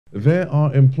There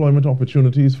are employment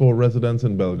opportunities for residents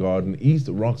in Belle Garden East,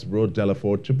 Roxborough,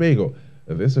 Delaford, Tobago.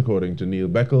 This according to Neil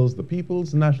Beckles, the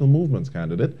People's National Movement's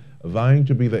candidate, vying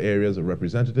to be the area's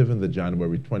representative in the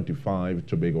January 25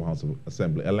 Tobago House of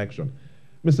Assembly election.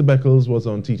 Mr. Beckles was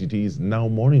on TTT's Now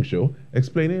Morning Show,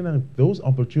 explaining that those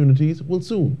opportunities will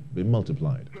soon be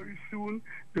multiplied. Very soon,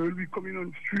 they will be coming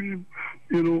on stream,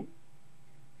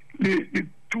 the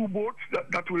two boats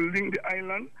that will link the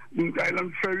island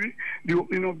ferry, the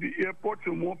opening of the airport,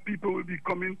 so more people will be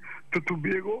coming to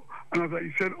Tobago. And as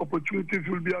I said, opportunities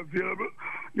will be available.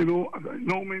 As I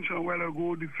now mentioned a while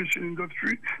ago, the fishing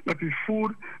industry, that is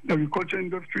food, the agriculture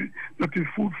industry, that is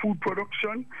food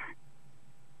production.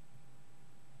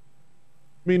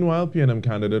 Meanwhile, PNM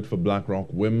candidate for Blackrock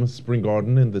Whim Spring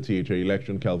Garden in the THA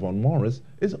election, Kelvon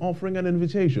is offering an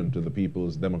invitation to the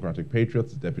People's Democratic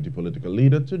Patriots deputy political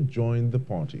leader to join the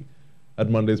party. At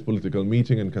Monday's political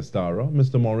meeting in Castara,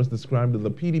 Mr. Morris described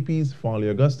the PDP's Farley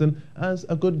Augustine as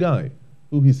a good guy,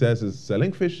 who he says is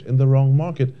selling fish in the wrong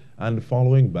market and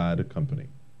following bad company.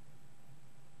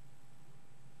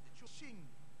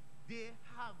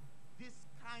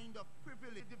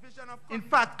 In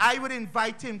fact, I would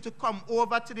invite him to come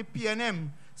over to the PNM,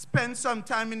 spend some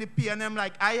time in the PNM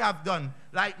like I have done,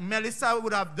 like Melissa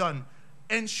would have done,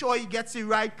 ensure he gets the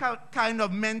right kind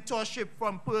of mentorship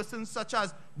from persons such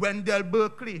as Wendell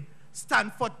Berkeley,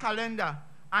 Stanford Calendar,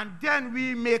 and then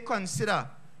we may consider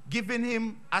giving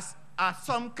him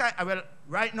some kind, well,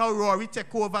 right now Rory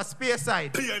take over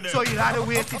Speyside, so he'll have to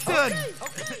wait to turn.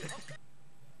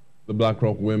 The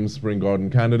Blackrock Whim Spring Garden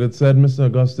candidate said Mr.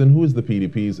 Augustine, who is the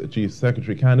PDP's chief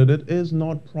secretary candidate, is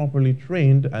not properly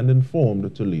trained and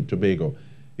informed to lead Tobago.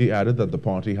 He added that the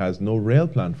party has no real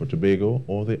plan for Tobago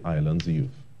or the island's youth.